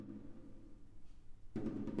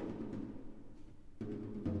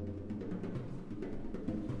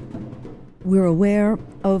We're aware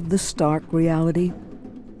of the stark reality.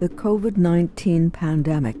 The COVID-19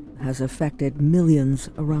 pandemic has affected millions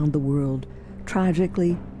around the world.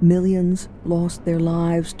 Tragically, millions lost their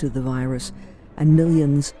lives to the virus, and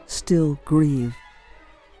millions still grieve.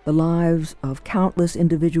 The lives of countless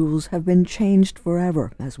individuals have been changed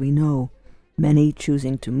forever, as we know. Many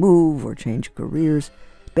choosing to move or change careers,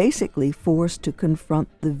 basically forced to confront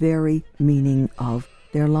the very meaning of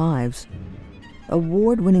their lives.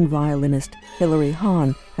 Award-winning violinist Hilary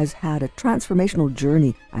Hahn has had a transformational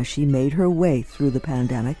journey as she made her way through the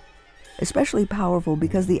pandemic, especially powerful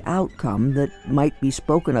because the outcome that might be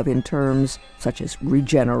spoken of in terms such as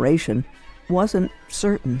regeneration wasn't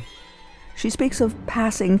certain. She speaks of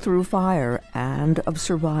passing through fire and of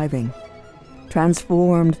surviving,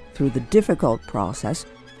 transformed through the difficult process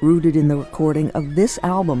rooted in the recording of this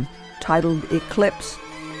album titled Eclipse.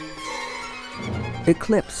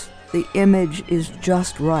 Eclipse. The image is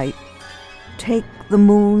just right. Take the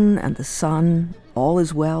moon and the sun, all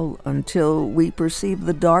is well until we perceive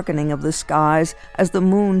the darkening of the skies as the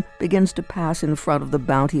moon begins to pass in front of the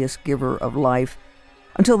bounteous giver of life,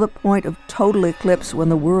 until the point of total eclipse when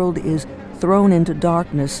the world is thrown into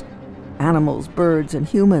darkness. Animals, birds, and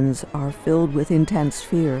humans are filled with intense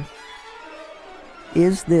fear.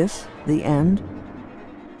 Is this the end?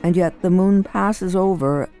 And yet the moon passes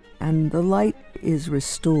over and the light is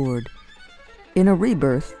restored in a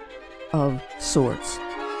rebirth of sorts.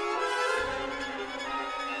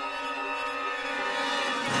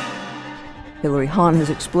 Hilary Hahn has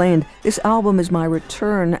explained, "This album is my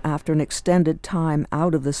return after an extended time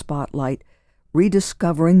out of the spotlight.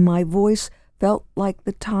 Rediscovering my voice felt like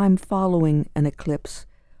the time following an eclipse.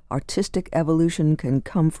 Artistic evolution can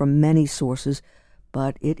come from many sources,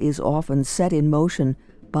 but it is often set in motion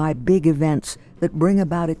by big events that bring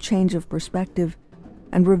about a change of perspective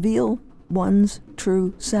and reveal one's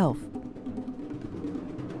true self."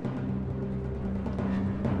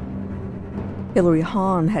 Hilary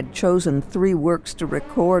Hahn had chosen 3 works to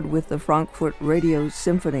record with the Frankfurt Radio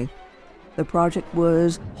Symphony. The project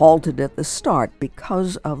was halted at the start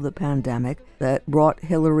because of the pandemic that brought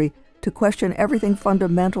Hilary to question everything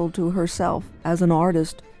fundamental to herself as an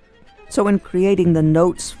artist. So in creating the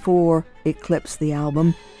notes for Eclipse, the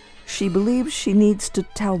album, she believes she needs to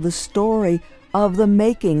tell the story of the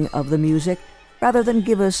making of the music rather than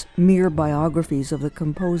give us mere biographies of the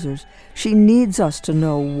composers. She needs us to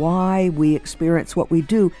know why we experience what we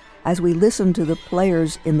do as we listen to the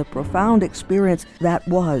players in the profound experience that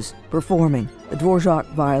was performing the Dvorak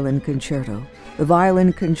Violin Concerto, the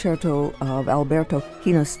Violin Concerto of Alberto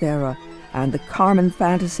Ginastera, and the Carmen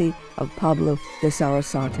Fantasy of Pablo de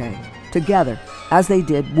Sarasate, together, as they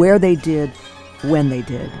did, where they did, when they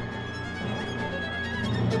did.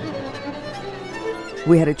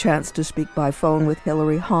 We had a chance to speak by phone with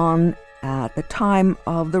Hilary Hahn at the time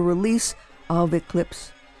of the release of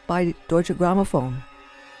Eclipse by Deutsche Grammophon.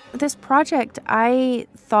 This project, I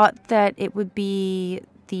thought that it would be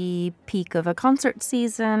the peak of a concert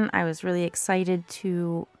season. I was really excited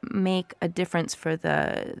to make a difference for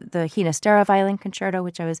the Ginastera Violin Concerto,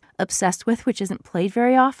 which I was obsessed with, which isn't played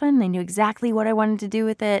very often. I knew exactly what I wanted to do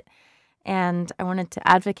with it, and I wanted to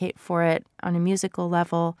advocate for it on a musical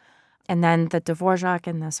level. And then the Dvorak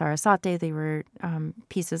and the Sarasate, they were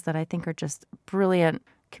pieces that I think are just brilliant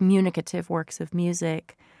communicative works of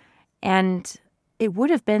music. And it would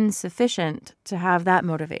have been sufficient to have that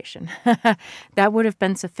motivation. That would have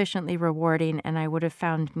been sufficiently rewarding, and I would have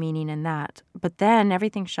found meaning in that. But then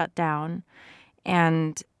everything shut down,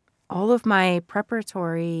 and all of my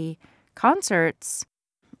preparatory concerts,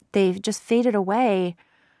 they just faded away,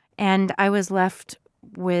 and I was left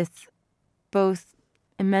with both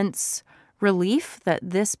immense relief that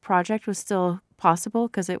this project was still possible,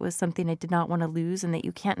 because it was something I did not want to lose, and that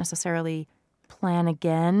you can't necessarily plan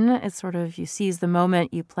again. It's sort of, you seize the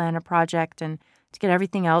moment, you plan a project, and to get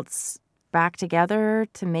everything else back together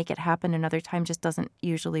to make it happen another time just doesn't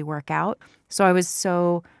usually work out. So I was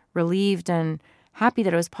so relieved and happy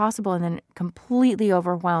that it was possible, and then completely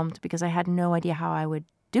overwhelmed because I had no idea how I would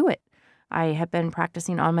do it. I had been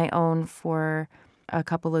practicing on my own for a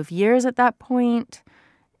couple of years at that point.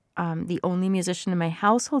 The only musician in my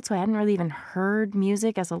household, so I hadn't really even heard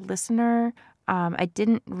music as a listener. I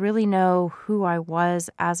didn't really know who I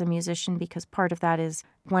was as a musician, because part of that is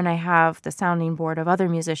when I have the sounding board of other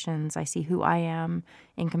musicians, I see who I am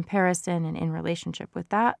in comparison and in relationship with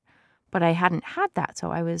that. But I hadn't had that,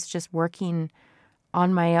 so I was just working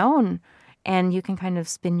on my own. And you can kind of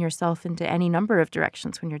spin yourself into any number of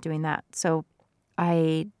directions when you're doing that. So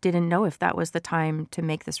I didn't know if that was the time to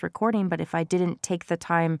make this recording, but if I didn't take the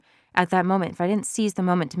time at that moment, if I didn't seize the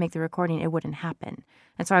moment to make the recording, it wouldn't happen.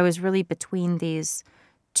 And so I was really between these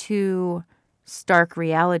two stark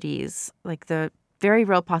realities, like the very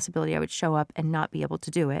real possibility I would show up and not be able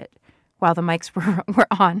to do it while the mics were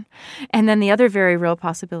on. And then the other very real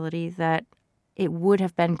possibility that it would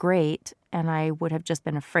have been great and I would have just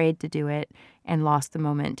been afraid to do it and lost the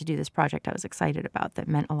moment to do this project I was excited about that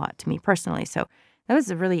meant a lot to me personally. So that was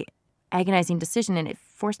a really agonizing decision, and it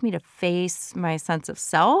forced me to face my sense of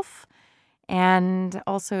self and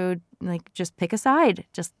also like just pick a side.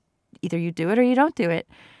 Just either you do it or you don't do it.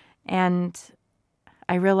 And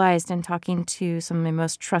I realized in talking to some of my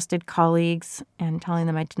most trusted colleagues and telling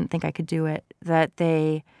them I didn't think I could do it, that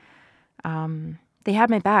they had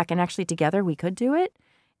my back, and actually together we could do it,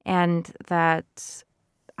 and that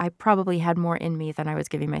I probably had more in me than I was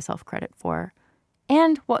giving myself credit for.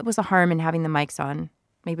 And what was the harm in having the mics on?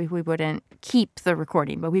 Maybe we wouldn't keep the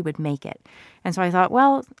recording, but we would make it. And so I thought,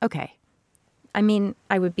 well, okay. I mean,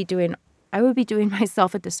 I would be doing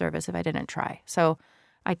myself a disservice if I didn't try. So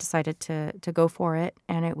I decided to go for it,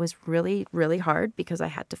 and it was really, really hard because I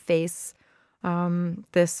had to face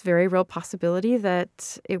this very real possibility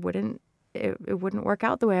that it wouldn't work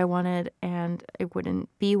out the way I wanted, and it wouldn't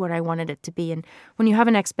be what I wanted it to be. And when you have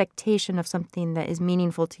an expectation of something that is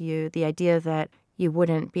meaningful to you, the idea that you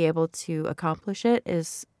wouldn't be able to accomplish it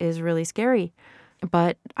is really scary.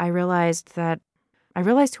 But I realized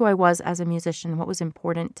who I was as a musician, what was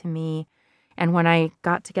important to me. And when I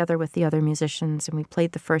got together with the other musicians and we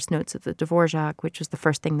played the first notes of the Dvorak, which was the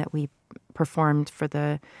first thing that we performed for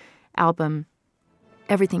the album,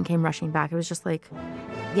 everything came rushing back. It was just like,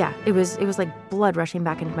 yeah, it was like blood rushing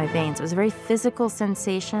back into my veins. It was a very physical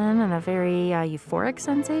sensation and a very euphoric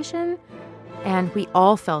sensation. And we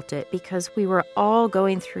all felt it because we were all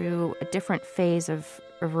going through a different phase of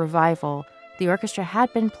revival. The orchestra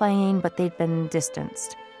had been playing, but they'd been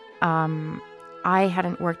distanced. I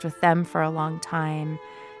hadn't worked with them for a long time.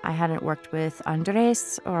 I hadn't worked with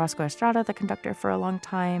Andres Orozco Estrada, the conductor, for a long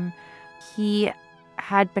time. He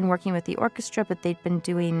had been working with the orchestra, but they'd been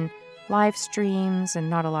doing live streams and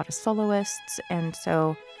not a lot of soloists. And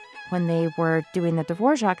so when they were doing the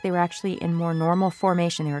Dvorak, they were actually in more normal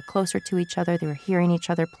formation. They were closer to each other. They were hearing each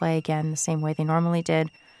other play again the same way they normally did.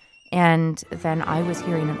 And then I was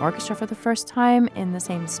hearing an orchestra for the first time in the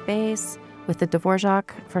same space with the Dvorak,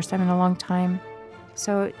 first time in a long time.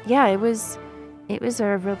 So yeah, it was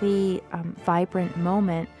a really vibrant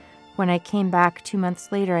moment. When I came back 2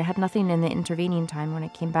 months later, I had nothing in the intervening time. When I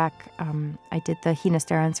came back, I did the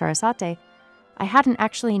Ginastera and Sarasate. I hadn't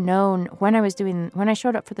actually known when I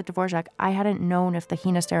showed up for the Dvorak, I hadn't known if the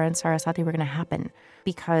Ginastera and Sarasate were going to happen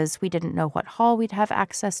because we didn't know what hall we'd have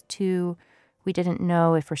access to. We didn't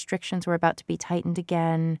know if restrictions were about to be tightened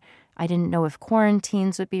again. I didn't know if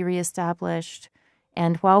quarantines would be reestablished.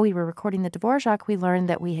 And while we were recording the Dvorak, we learned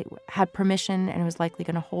that we had permission and it was likely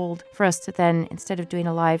going to hold for us to then, instead of doing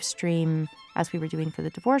a live stream as we were doing for the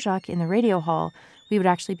Dvorak in the radio hall, we would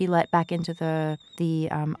actually be let back into the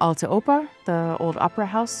Alte Oper, the old opera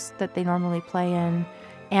house that they normally play in,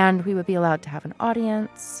 and we would be allowed to have an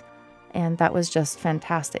audience, and that was just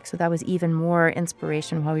fantastic. So that was even more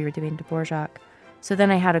inspiration while we were doing Dvorak. So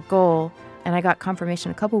then I had a goal, and I got confirmation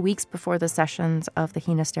a couple weeks before the sessions of the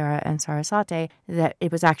Ginastera and Sarasate that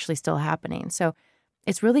it was actually still happening. So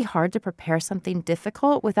it's really hard to prepare something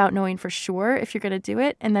difficult without knowing for sure if you're going to do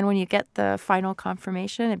it. And then when you get the final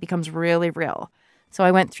confirmation, it becomes really real. So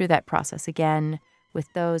I went through that process again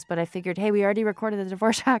with those, but I figured, hey, we already recorded the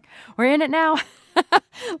Dvorak. We're in it now.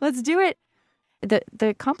 Let's do it.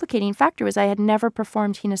 The complicating factor was I had never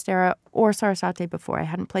performed Ginastera or Sarasate before. I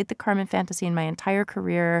hadn't played the Carmen Fantasy in my entire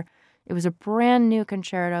career. It was a brand new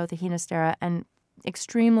concerto, the Ginastera, and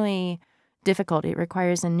extremely difficult. It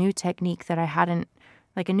requires a new technique that I hadn't,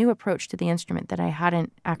 like a new approach to the instrument that I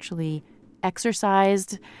hadn't actually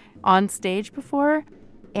exercised on stage before.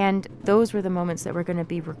 And those were the moments that were going to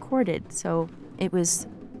be recorded. So it was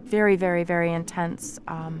very, very, very intense.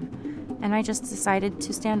 And I just decided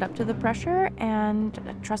to stand up to the pressure and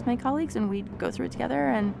trust my colleagues, and we'd go through it together,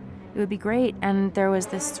 and it would be great. And there was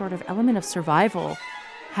this sort of element of survival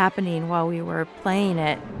happening while we were playing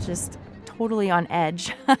it, just totally on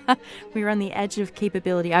edge. We were on the edge of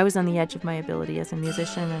capability. I was on the edge of my ability as a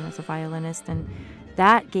musician and as a violinist, and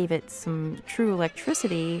that gave it some true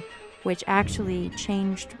electricity, which actually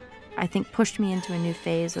changed, I think, pushed me into a new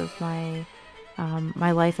phase of my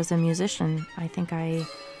life as a musician. I think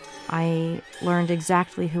I learned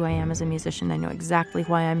exactly who I am as a musician. I know exactly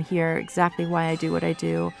why I'm here, exactly why I do what I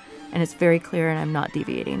do, and it's very clear, and I'm not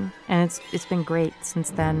deviating. And it's been great since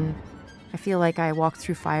then. I feel like I walked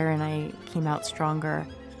through fire and I came out stronger.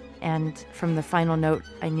 And from the final note,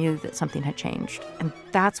 I knew that something had changed. And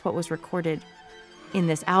that's what was recorded in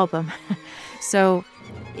this album. So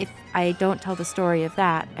if I don't tell the story of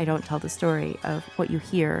that, I don't tell the story of what you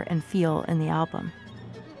hear and feel in the album.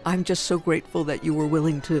 I'm just so grateful that you were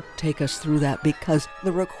willing to take us through that, because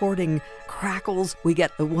the recording crackles, we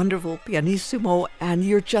get the wonderful pianissimo, and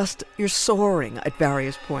you're soaring at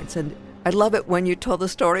various points. And I love it when you told the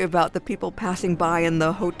story about the people passing by in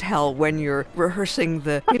the hotel when you're rehearsing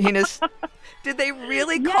the pianist. Did they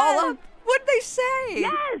really call up? What'd they say?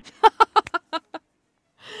 Yes!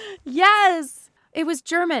 Yes! It was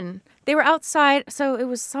German. They were outside, so it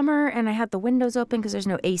was summer, and I had the windows open because there's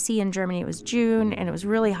no AC in Germany. It was June, and it was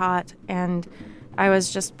really hot, and I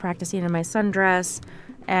was just practicing in my sundress,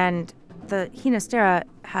 and the Ginastera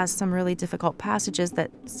has some really difficult passages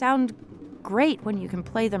that sound great when you can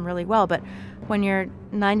play them really well, but when you're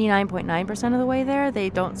 99.9% of the way there, they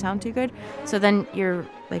don't sound too good. So then you're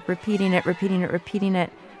like repeating it,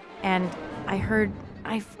 and I heard,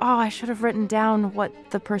 I should have written down what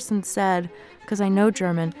the person said because I know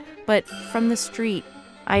German, but from the street,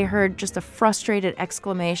 I heard just a frustrated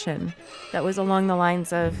exclamation that was along the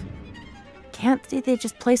lines of, can't they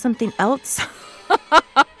just play something else?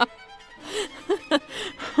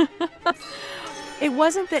 It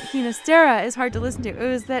wasn't that Ginastera is hard to listen to. It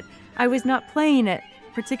was that I was not playing it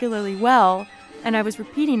particularly well, and I was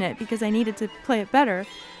repeating it because I needed to play it better.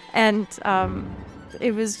 And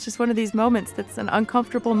it was just one of these moments that's an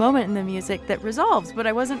uncomfortable moment in the music that resolves, but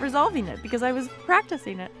I wasn't resolving it because I was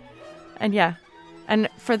practicing it. And yeah. And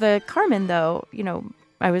for the Carmen, though,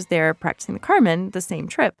 I was there practicing the Carmen the same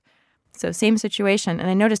trip. So same situation. And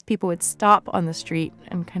I noticed people would stop on the street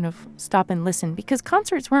and kind of stop and listen because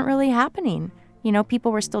concerts weren't really happening.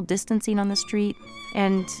 People were still distancing on the street,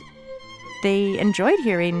 and they enjoyed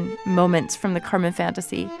hearing moments from the Carmen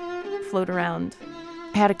Fantasy float around.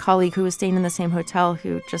 I had a colleague who was staying in the same hotel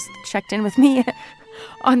who just checked in with me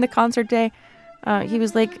on the concert day. He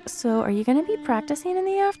was like, so are you going to be practicing in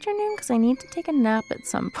the afternoon? Because I need to take a nap at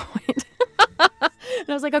some point. And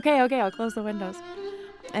I was like, okay, I'll close the windows.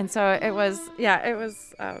 And so it was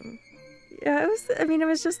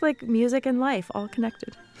just like music and life all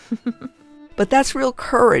connected. But that's real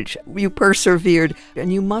courage. You persevered,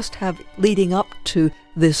 and you must have, leading up to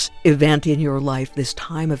this event in your life, this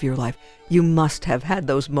time of your life, you must have had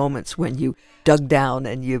those moments when you dug down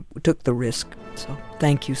and you took the risk. So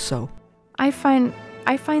thank you so. I find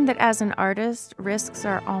that as an artist, risks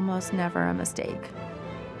are almost never a mistake.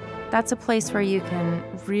 That's a place where you can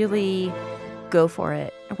really go for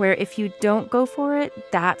it, where if you don't go for it,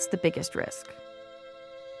 that's the biggest risk.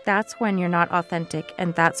 That's when you're not authentic,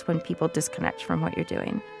 and that's when people disconnect from what you're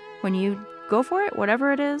doing. When you go for it,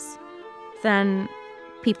 whatever it is, then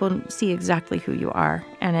people see exactly who you are,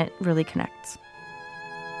 and it really connects.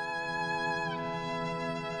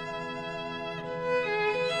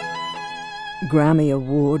 Grammy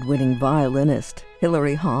Award-winning violinist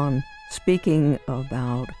Hilary Hahn speaking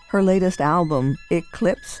about her latest album,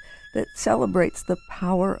 Eclipse, that celebrates the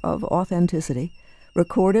power of authenticity,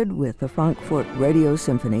 recorded with the Frankfurt Radio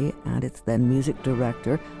Symphony and its then music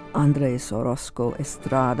director, Andres Orozco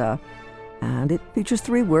Estrada. And it features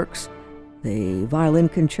 3 works: the violin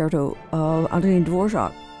concerto of Antonín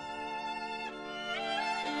Dvořák,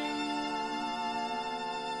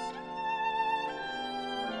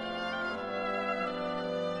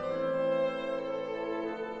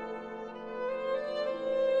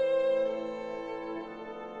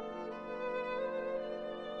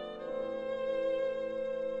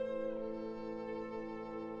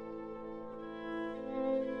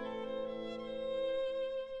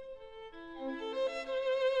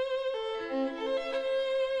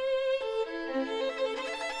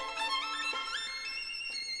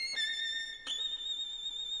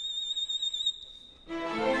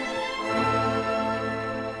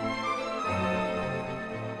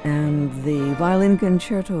 and the violin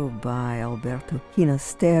concerto by Alberto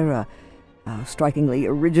Ginastera, a strikingly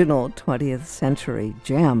original 20th century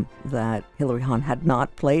gem that Hilary Hahn had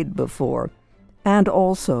not played before, and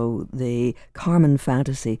also the Carmen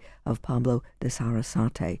Fantasy of Pablo de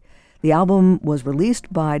Sarasate. The album was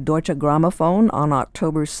released by Deutsche Grammophon on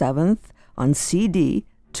October 7th on CD,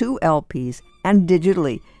 2 LPs, and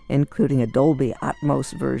digitally, including a Dolby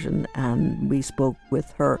Atmos version, and we spoke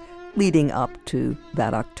with her leading up to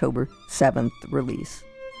that October 7th release.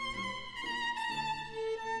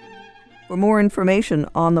 For more information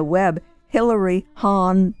on the web,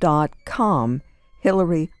 hilaryhahn.com,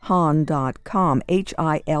 hilaryhahn.com,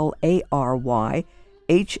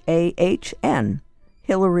 HILARYHAHN,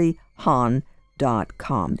 hilaryhahn.com.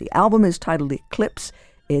 The album is titled Eclipse.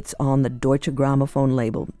 It's on the Deutsche Grammophon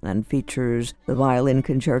label and features the Violin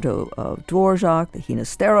Concerto of Dvorak, the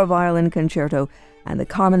Ginastera Violin Concerto, and the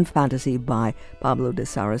Carmen Fantasy by Pablo de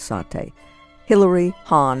Sarasate.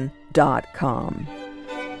 HilaryHahn.com.